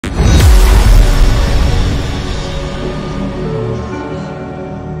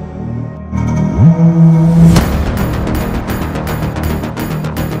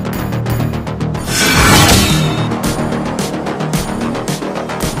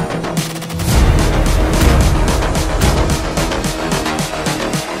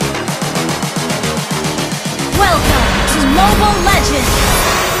wins.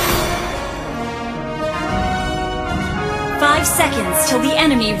 5 seconds till the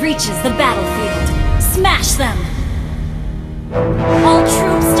enemy reaches the battlefield. Smash them! All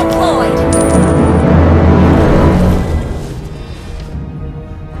troops deployed!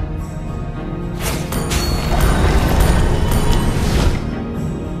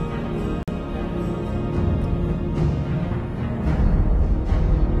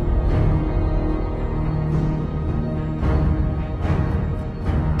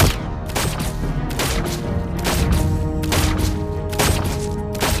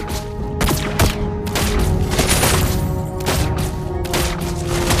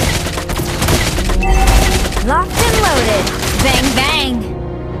 Locked and loaded. Bang, bang.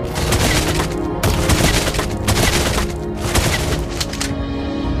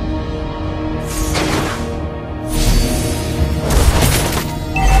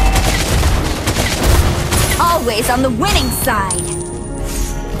 Always on the winning side.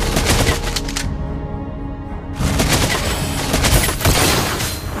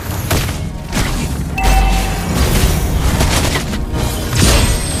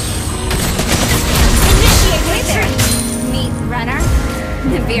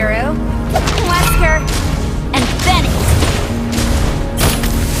 Nibiru, Wesker, and Bennett.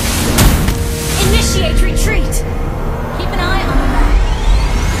 Initiate retreat! Keep an eye on the map.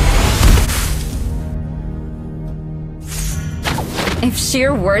 If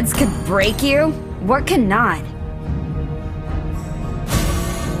sheer words could break you, what could not?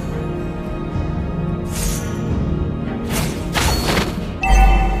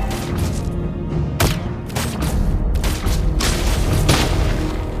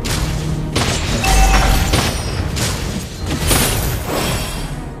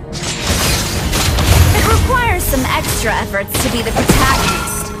 Some extra efforts to be the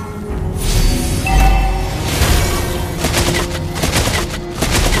protagonist.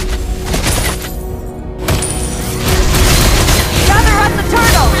 Gather up the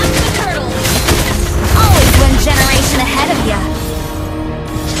turtle! Have the turtle! Always one generation ahead of ya.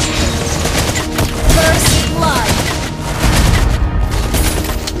 First blood!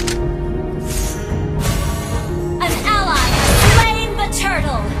 An ally has slain the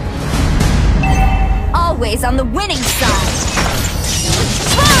turtle! Always on the winning side.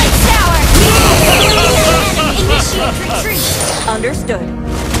 Falling tower! Initiate retreat! Understood.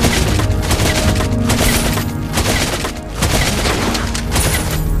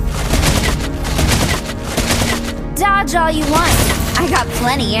 Dodge all you want. I got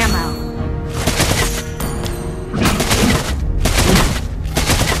plenty ammo.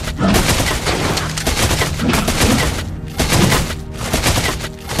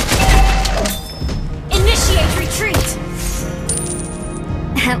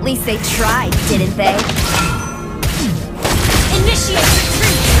 At least they tried, didn't they? Initiate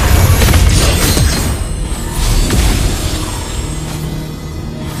retreat!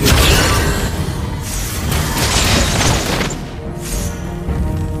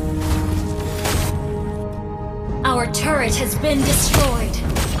 Our turret has been destroyed.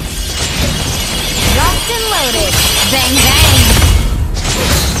 Locked and loaded. Bang, bang.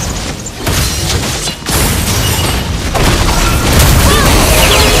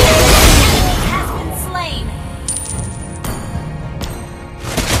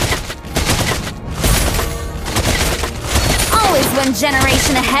 One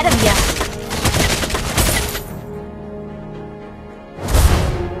generation ahead of ya.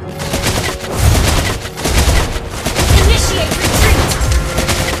 Initiate retreat.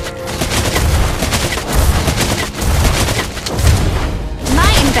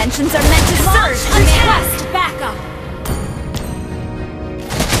 My inventions are meant to Launch serve request backup.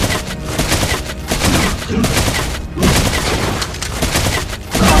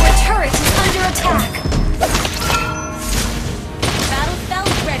 Our turret is under attack.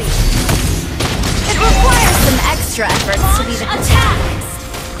 Requires some extra efforts to be the attack.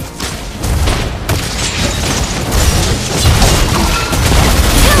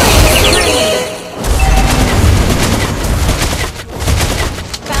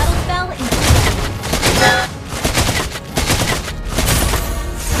 Battle fell in.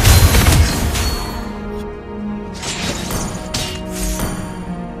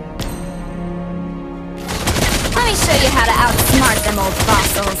 Let me show you how to outsmart them old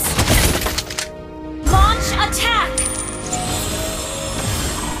fossils. Launch attack!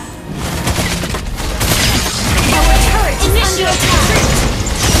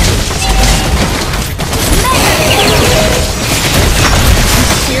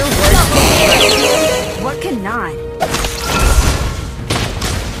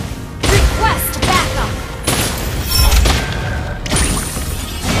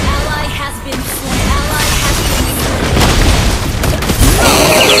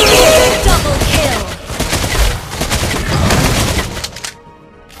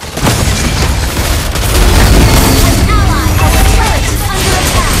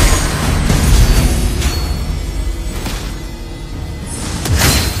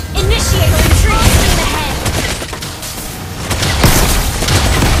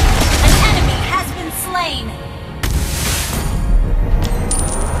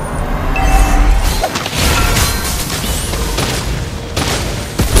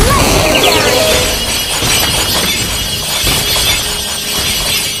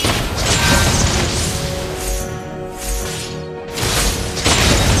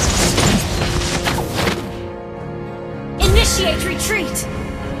 retreat!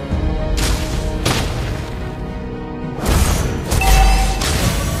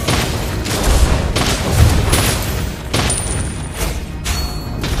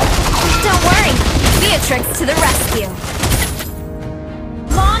 Don't worry! Beatrix to the rescue!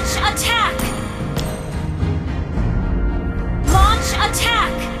 Launch attack! Launch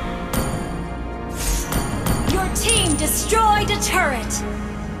attack! Your team destroyed a turret!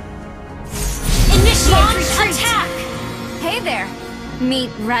 Initiate launch retreat! Attack! Hey there!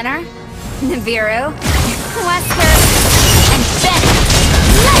 Meet Runner, Nibiru, Wesker, and Bennett!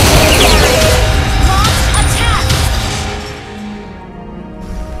 Legendary! Launch attack!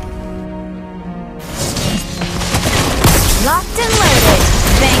 Locked and loaded!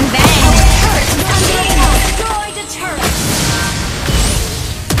 Bang bang! Turret is under attack! Destroyed a turret!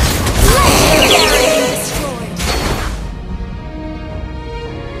 Legendary!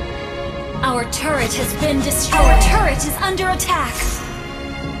 Our turret has been destroyed. Our turret is under attack.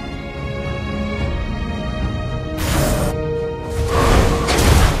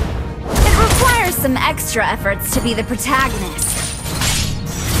 It requires some extra efforts to be the protagonist.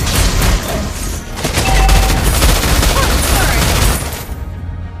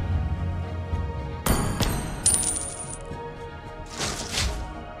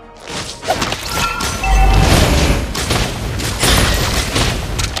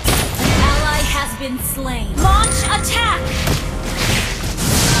 Been slain. Launch attack!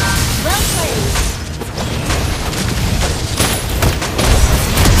 Well played.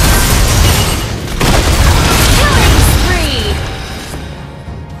 Killing spree!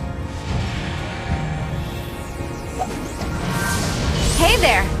 Hey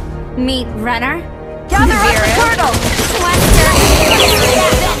there! Meet Runner, Gather up the portal! Wesker,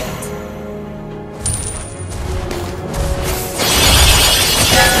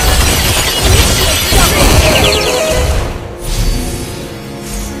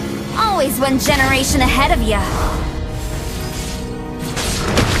 always one generation ahead of ya.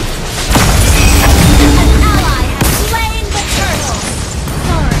 An ally has slain the turtle.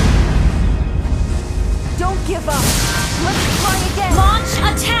 Sorry. Don't give up. Let's try again. Launch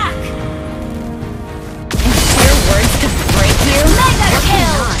attack. And sheer words could break you. Mega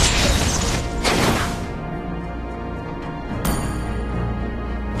kill.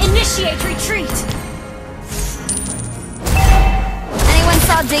 Initiate retreat.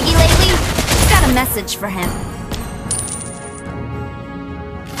 Saw Diggy lately? Got a message for him.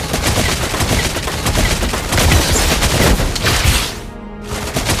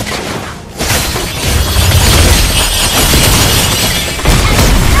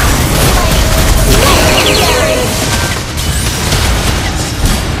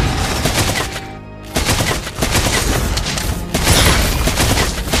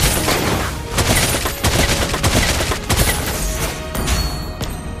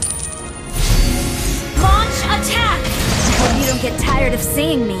 Get tired of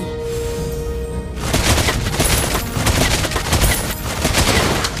seeing me.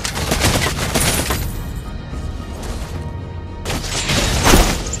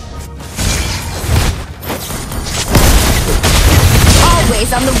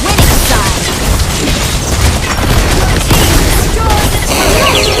 Always on the winning side. Your team destroyed the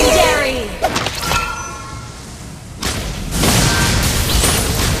turret. Legendary.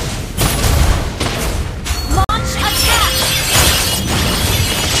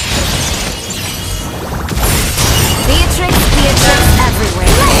 Beatrix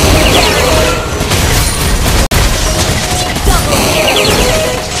everywhere. Double kill.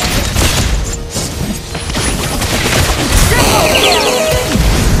 Triple kill.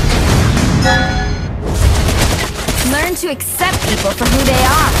 Learn to accept people for who they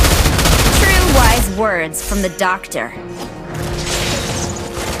are. True wise words from the doctor.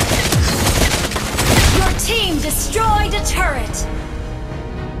 Your team destroyed a turret.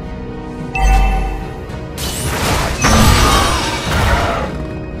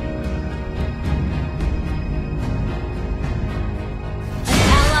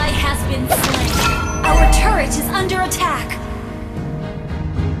 Been slain. Our turret is under attack.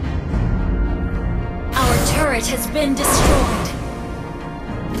 Our turret has been destroyed.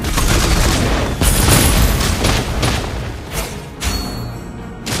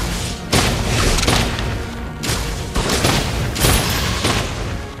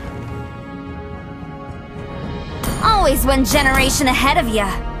 Always one generation ahead of ya.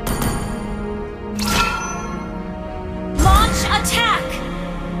 Launch attack!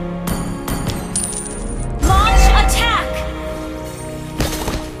 Launch attack!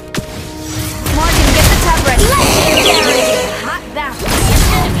 Morgan, get the tub ready. Legendary! Hot that. An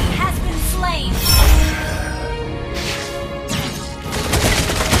enemy has been slain.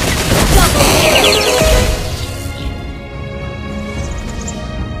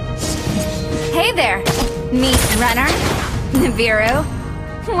 Meet Runner, Nibiru,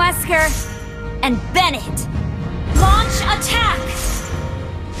 Wesker, and Bennett. Launch attack!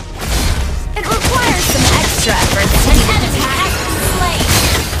 It requires some extra effort to An be the enemy has been slain!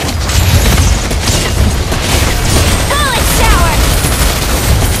 bullet shower!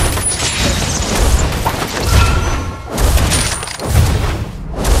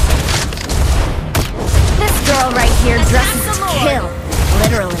 This girl right here dresses to kill,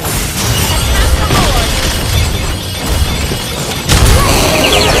 literally. Attack the Lord!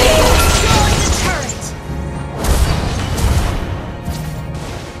 Destroy the turret!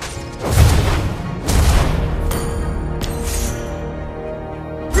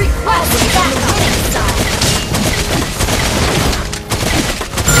 Request backup!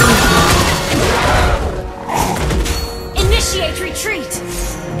 Initiate retreat!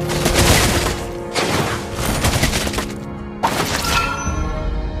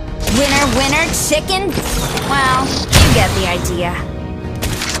 Winner, winner, chicken? Well, you get the idea.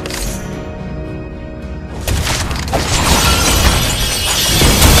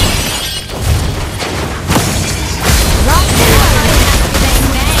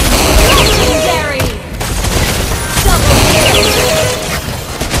 Legendary! Double kill!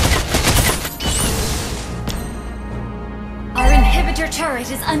 Our inhibitor turret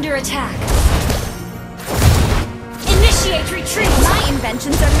is under attack. Initiate retreat! My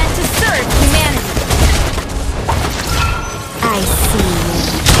inventions are meant to serve humanity. I see.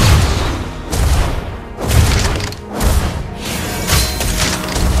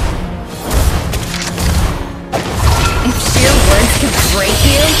 If sheer words could break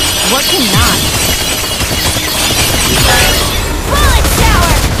you, what cannot? Bullet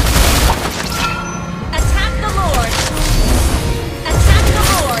shower! Attack the Lord! Attack the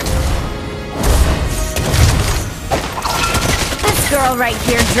Lord! This girl right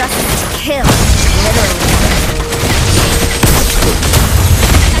here dresses to kill, literally.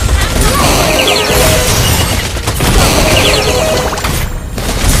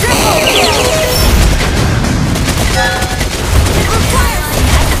 Triple kill! It requires some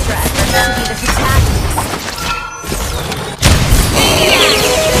extra effort to be the protagonist.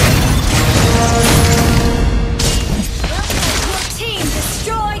 Your team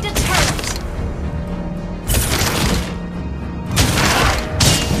destroyed a turret!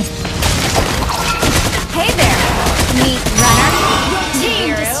 Hey there, meet Runner, Your team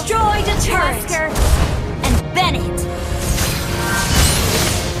Nibiru, destroyed a turret! Wesker, and Bennett.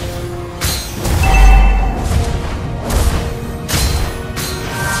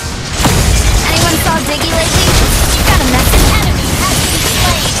 Anyone saw Diggy lately? Got a message. Enemy has been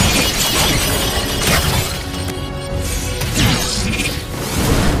slain!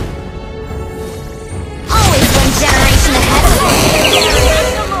 Always one generation ahead of me. Attack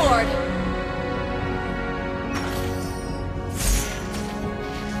the Lord!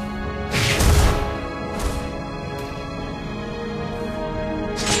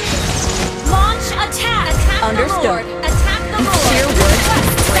 Launch attack! Attack Understood. the Lord! Attack the Lord! Sheer words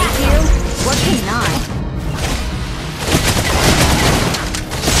could break you. What cannot?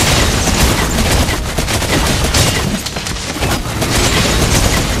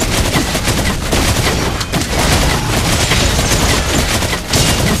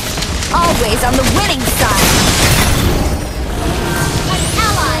 Always on the winning side. An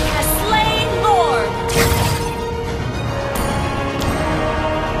ally has slain Lord!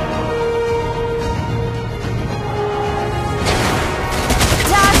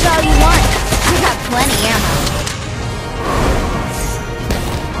 Dodge all you want. I got plenty ammo.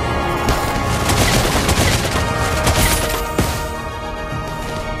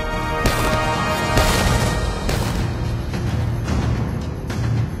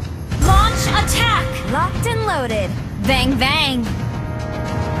 Launch attack! Locked and loaded. Bang, bang.